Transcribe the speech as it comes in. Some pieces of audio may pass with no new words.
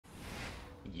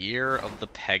Year of the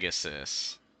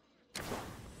Pegasus.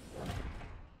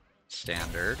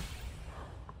 Standard.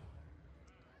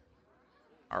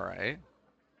 Alright.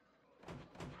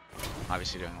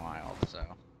 Obviously doing wild, so.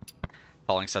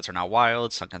 Following sets are now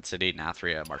wild. Sunken City,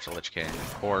 Nathria, March of Lich King,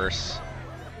 of course.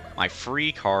 My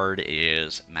free card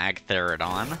is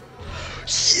Magtheridon.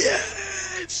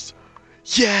 Yes!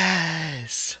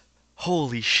 Yes!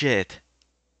 Holy shit.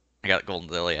 I got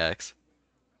Golden Lily X.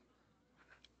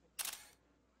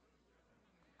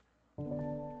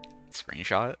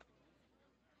 Screenshot.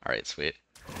 Alright, sweet.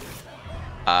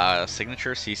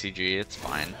 Signature CCG, it's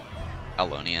fine.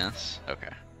 Alonius, okay.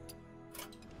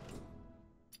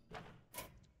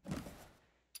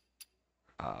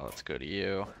 Let's go to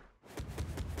you.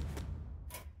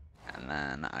 And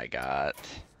then I got...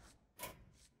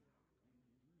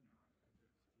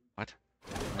 What?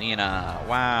 Lena,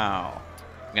 wow.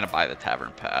 I'm gonna buy the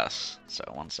Tavern Pass, so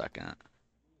 1 second.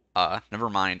 Never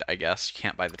mind, I guess. You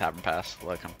can't buy the Tavern Pass.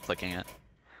 Look, I'm clicking it.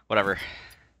 Whatever.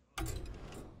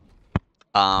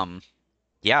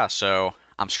 Yeah, so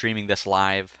I'm streaming this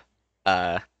live,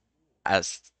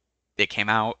 as it came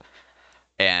out,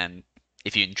 and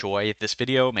if you enjoy this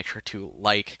video, make sure to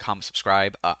like, comment,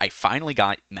 subscribe. I finally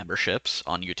got memberships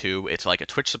on YouTube. It's like a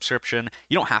Twitch subscription.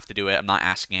 You don't have to do it. I'm not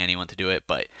asking anyone to do it,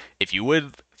 but if you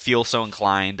would feel so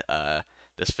inclined,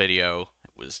 this video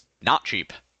was not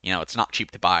cheap. You know, it's not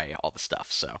cheap to buy all the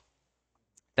stuff, so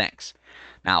thanks.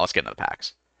 Now let's get into the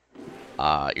packs.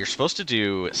 You're supposed to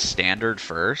do standard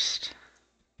first.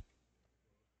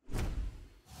 Let's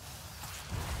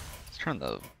turn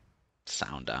the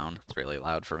sound down. It's really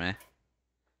loud for me.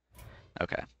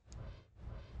 Okay.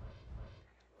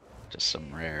 Just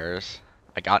some rares.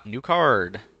 I got new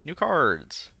card. New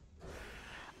cards.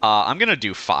 I'm gonna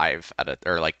do 5 at a,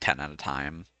 or like 10 at a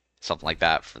time. Something like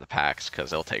that for the packs,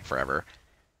 because it'll take forever.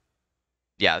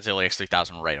 Yeah, Zilliax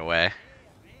 3000 right away.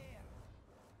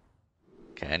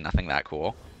 Okay, nothing that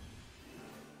cool.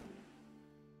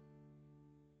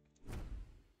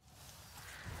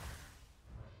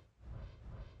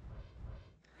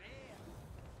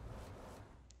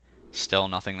 Still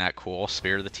nothing that cool.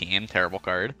 Spear of the Team, terrible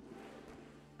card.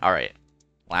 Alright,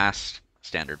 last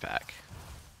standard pack.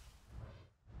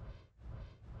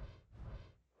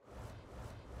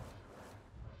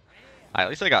 At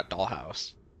least I got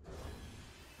Dollhouse.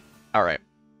 Alright,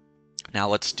 now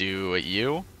let's do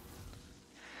you.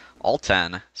 All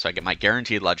 10, so I get my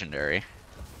guaranteed legendary.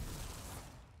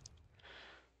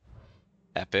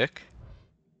 Epic,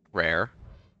 rare,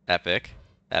 epic,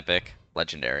 epic,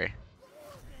 legendary.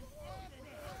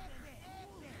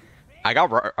 I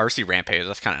got RC Rampage.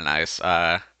 That's kind of nice.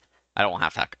 I don't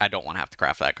want to have to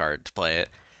craft that card to play it.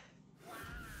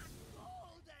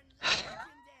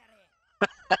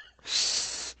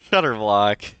 Shutter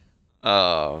block.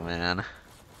 Oh man.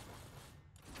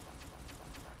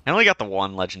 I only got the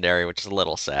 1 legendary, which is a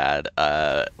little sad.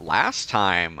 Last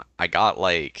time I got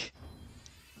like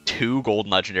 2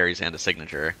 golden legendaries and a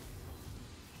signature.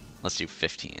 Let's do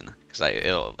 15 because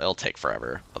it'll take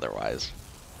forever otherwise.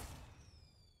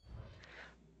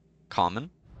 Common,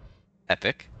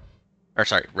 epic, or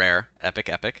sorry, rare, epic,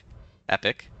 epic,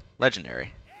 epic,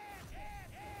 legendary.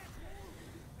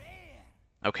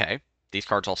 Okay, these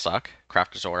cards all suck.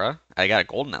 Craft Zora. I got a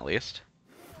golden at least.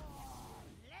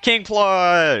 King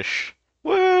Plush!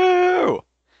 Woo!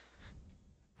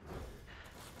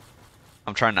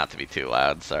 I'm trying not to be too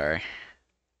loud, sorry.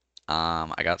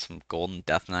 I got some golden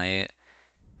Death Knight.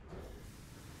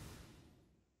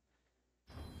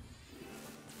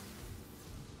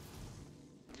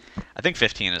 I think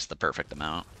 15 is the perfect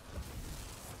amount.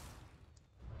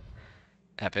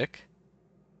 Epic.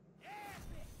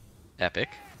 Epic.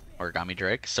 Origami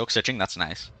Drake. Silk Stitching, that's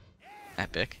nice.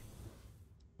 Epic.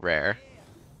 Rare.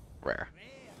 Rare.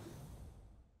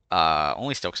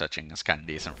 Only Silk Stitching is kind of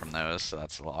decent from those, so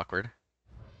that's a little awkward.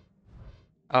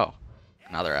 Oh.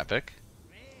 Another epic.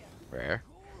 Rare.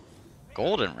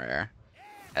 Golden rare.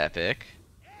 Epic.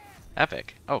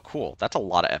 Epic. Oh, cool. That's a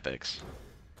lot of epics.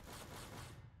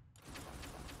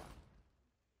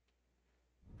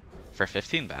 For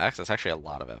 15 backs, that's actually a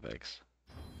lot of epics.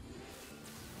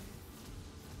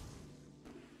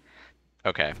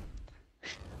 Okay.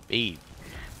 Hey,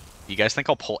 you guys think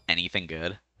I'll pull anything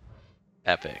good?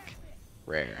 Epic.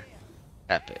 Rare.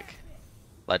 Epic.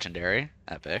 Legendary.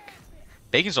 Epic.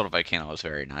 Baking Soda Volcano was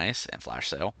very nice, and Flash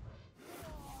Sale.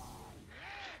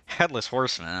 Headless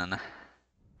Horseman.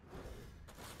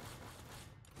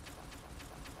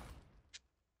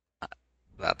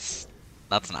 That's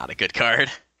not a good card.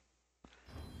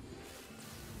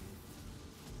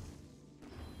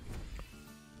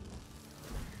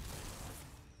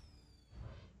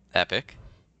 Epic.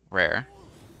 Rare.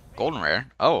 Golden rare.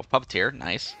 Oh, Puppeteer.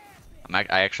 Nice. I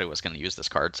actually was going to use this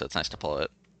card, so it's nice to pull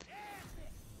it.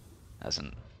 As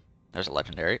in, there's a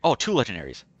legendary. Oh, two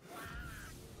legendaries.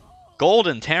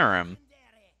 Golden Tarim.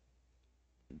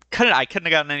 I couldn't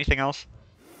have gotten anything else.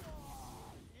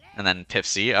 And then Pif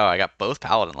C. Oh, I got both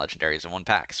Paladin legendaries in one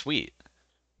pack. Sweet.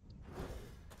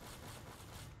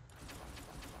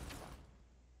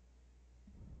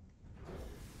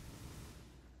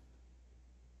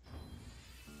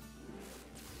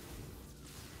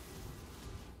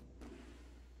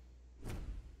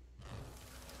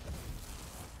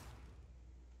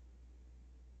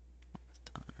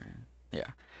 Yeah.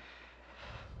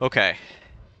 Okay.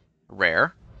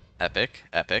 Rare. Epic.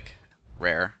 Epic.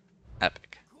 Rare.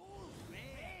 Epic.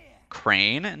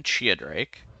 Crane and Chia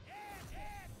Drake.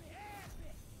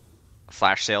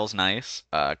 Flash sale's nice.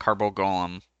 Carbo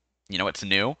Golem. You know it's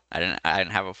new. I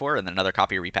didn't have it before, and then another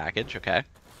copy repackage. Okay.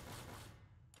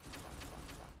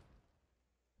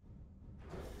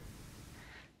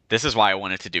 This is why I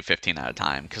wanted to do 15 at a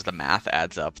time, because the math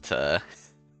adds up to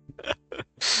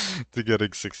to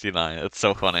getting 69. It's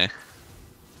so funny.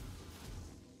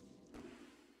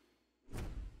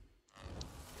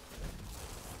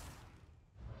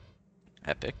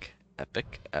 Epic,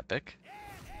 epic, epic.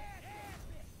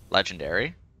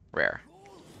 Legendary, rare.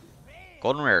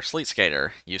 Golden rare, Sleet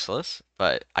Skater, useless,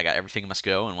 but I got everything must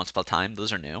go and once upon a time,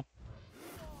 those are new.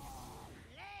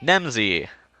 Nemzi.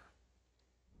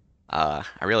 I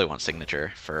really want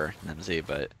signature for Nemzi,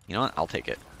 but you know what? I'll take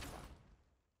it.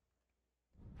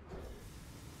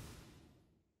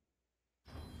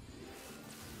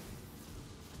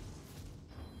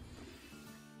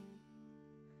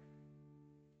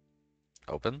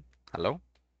 Open. Hello?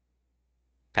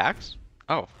 Packs?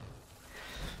 Oh.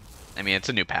 I mean, it's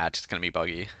a new patch. It's gonna be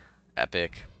buggy.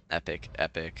 Epic, epic,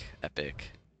 epic,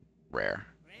 epic, rare.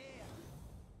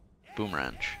 Boom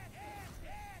Wrench.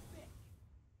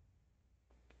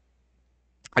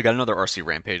 I got another RC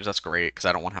Rampage. That's great, because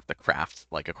I don't want to have to craft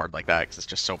like a card like that, because it's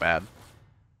just so bad.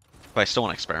 But I still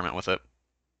want to experiment with it.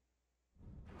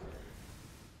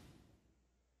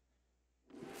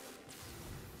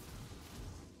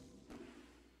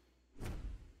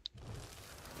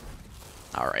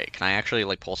 Alright, can I actually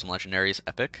like pull some legendaries?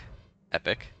 Epic,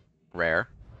 epic, rare,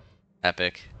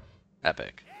 epic,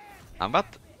 epic. I'm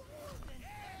about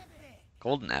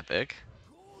Golden Epic,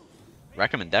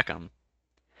 Recommend Deckham,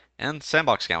 and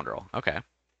Sandbox Scoundrel. Okay.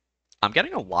 I'm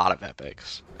getting a lot of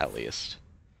epics, at least.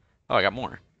 Oh, I got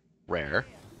more. Rare,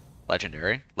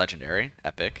 legendary, legendary,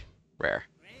 epic, rare.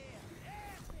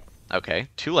 Okay,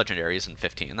 two legendaries in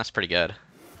 15. That's pretty good.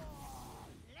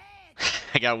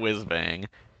 I got Whizbang.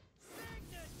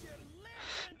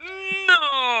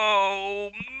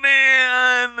 No,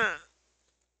 man!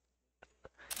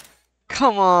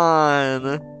 Come on!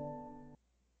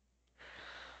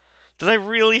 Did I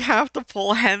really have to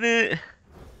pull Hemet?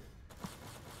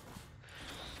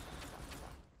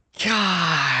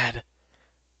 God!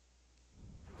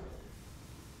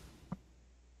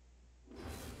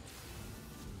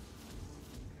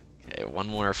 Okay, one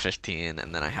more 15,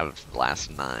 and then I have the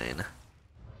last 9.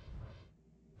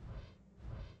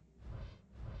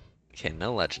 Okay,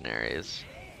 no legendaries.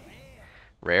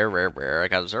 Rare, rare, rare. I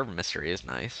got Observe Mystery is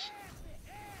nice.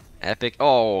 Epic.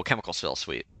 Oh, Chemical Spill,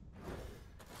 sweet.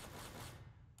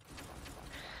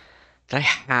 Did I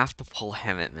have to pull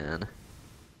Hemet, man?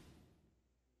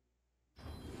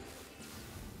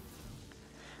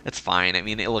 It's fine. I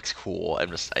mean, it looks cool.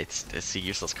 It's a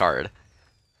useless card.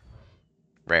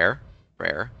 Rare,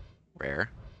 rare,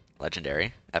 rare,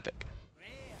 legendary, epic.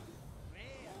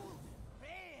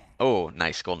 Oh,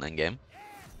 nice golden endgame.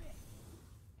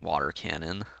 Water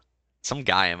cannon. Some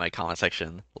guy in my comment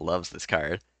section loves this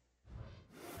card.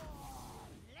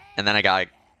 And then I got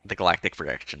the Galactic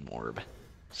Projection Orb.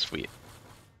 Sweet.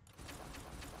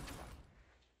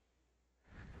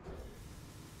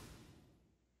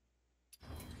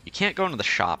 You can't go into the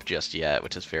shop just yet,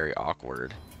 which is very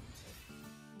awkward.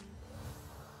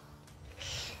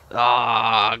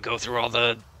 Ah, go through all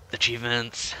the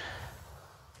achievements.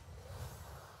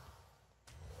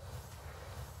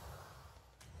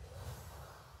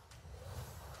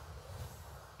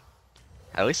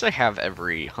 At least I have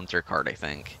every Hunter card, I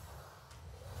think.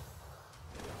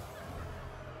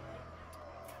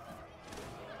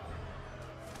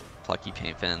 Plucky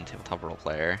Paintfin, Tabletop Role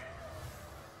Player.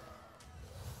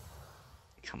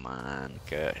 Come on,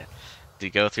 good. Do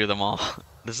you go through them all?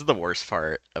 This is the worst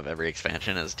part of every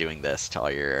expansion, is doing this to all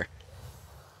your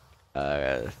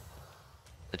uh,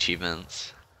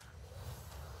 achievements.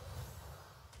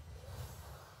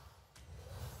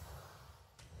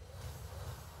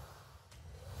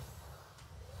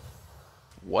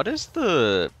 What is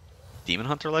the Demon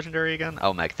Hunter legendary again?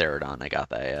 Oh, Magtheridon. I got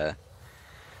that, yeah.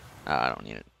 I don't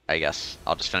need it. I guess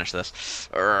I'll just finish this.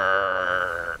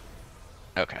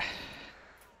 Okay.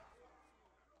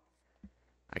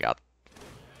 I got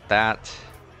that.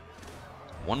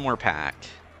 One more pack.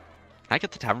 Can I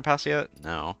get the Tavern Pass yet?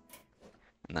 No.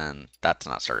 And then that's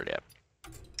not started yet.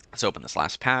 Let's open this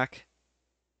last pack.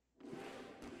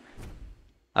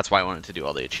 That's why I wanted to do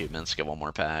all the achievements, get one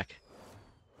more pack.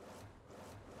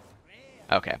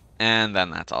 Okay, and then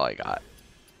that's all I got.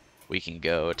 We can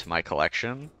go to my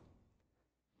collection.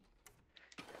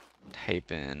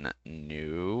 Type in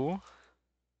new.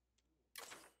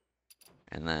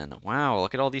 And then, wow,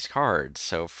 look at all these cards.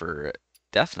 So for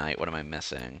Death Knight, what am I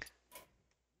missing?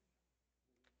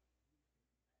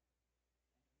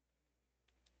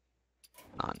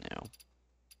 Not new.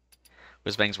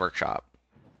 Whizbang's Workshop.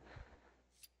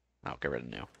 Oh, get rid of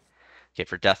new. Okay,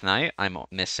 for Death Knight, I'm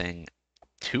missing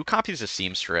 2 copies of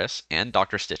Seamstress and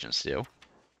Dr. Stitch and Stew.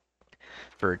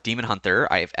 For Demon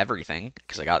Hunter, I have everything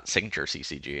because I got Signature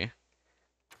CCG.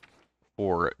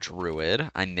 For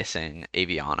Druid, I'm missing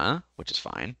Aviana, which is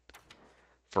fine.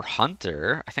 For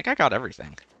Hunter, I think I got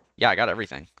everything. Yeah, I got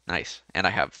everything. Nice. And I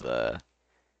have the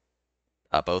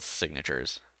both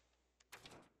signatures.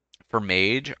 For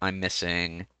Mage, I'm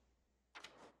missing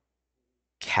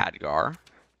Khadgar.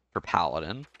 For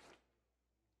Paladin,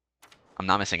 I'm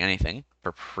not missing anything.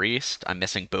 For Priest, I'm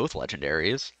missing both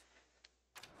legendaries.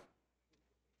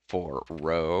 For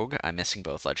Rogue, I'm missing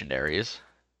both legendaries.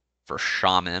 For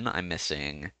Shaman, I'm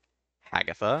missing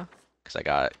Hagatha, because I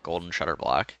got Golden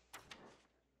Shutterblock.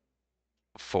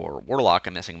 For Warlock,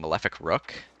 I'm missing Malefic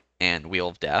Rook and Wheel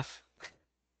of Death.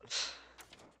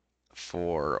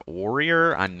 For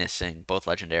Warrior, I'm missing both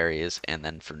legendaries, and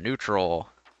then for Neutral,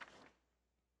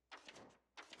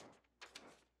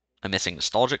 I'm missing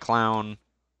Nostalgic Clown,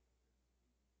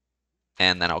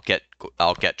 and then I'll get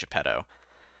Geppetto.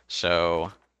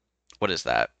 So what is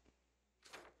that?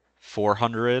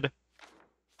 400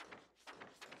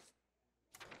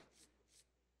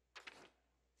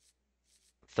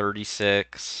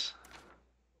 36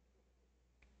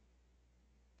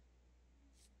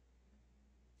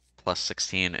 plus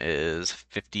 16 is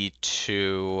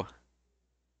 52,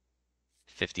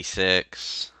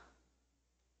 56,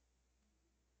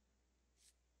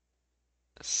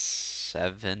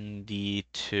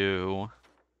 72,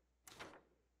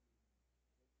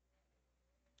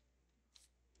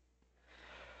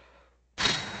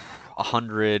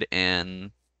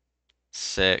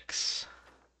 106,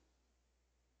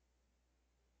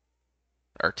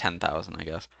 or 10,000, I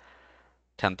guess.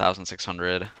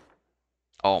 10,600.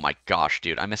 Oh my gosh,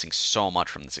 dude, I'm missing so much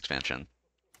from this expansion.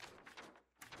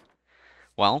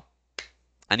 Well,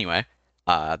 anyway,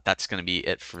 that's going to be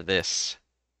it for this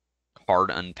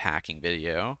card unpacking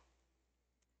video.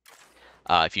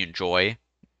 If you enjoy,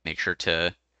 make sure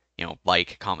to,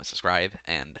 like, comment, subscribe,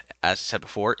 and as I said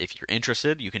before, if you're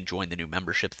interested, you can join the new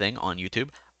membership thing on YouTube.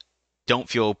 Don't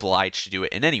feel obliged to do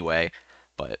it in any way,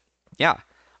 but yeah.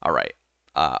 All right.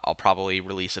 I'll probably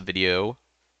release a video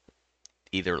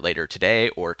either later today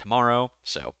or tomorrow,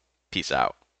 so peace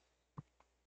out.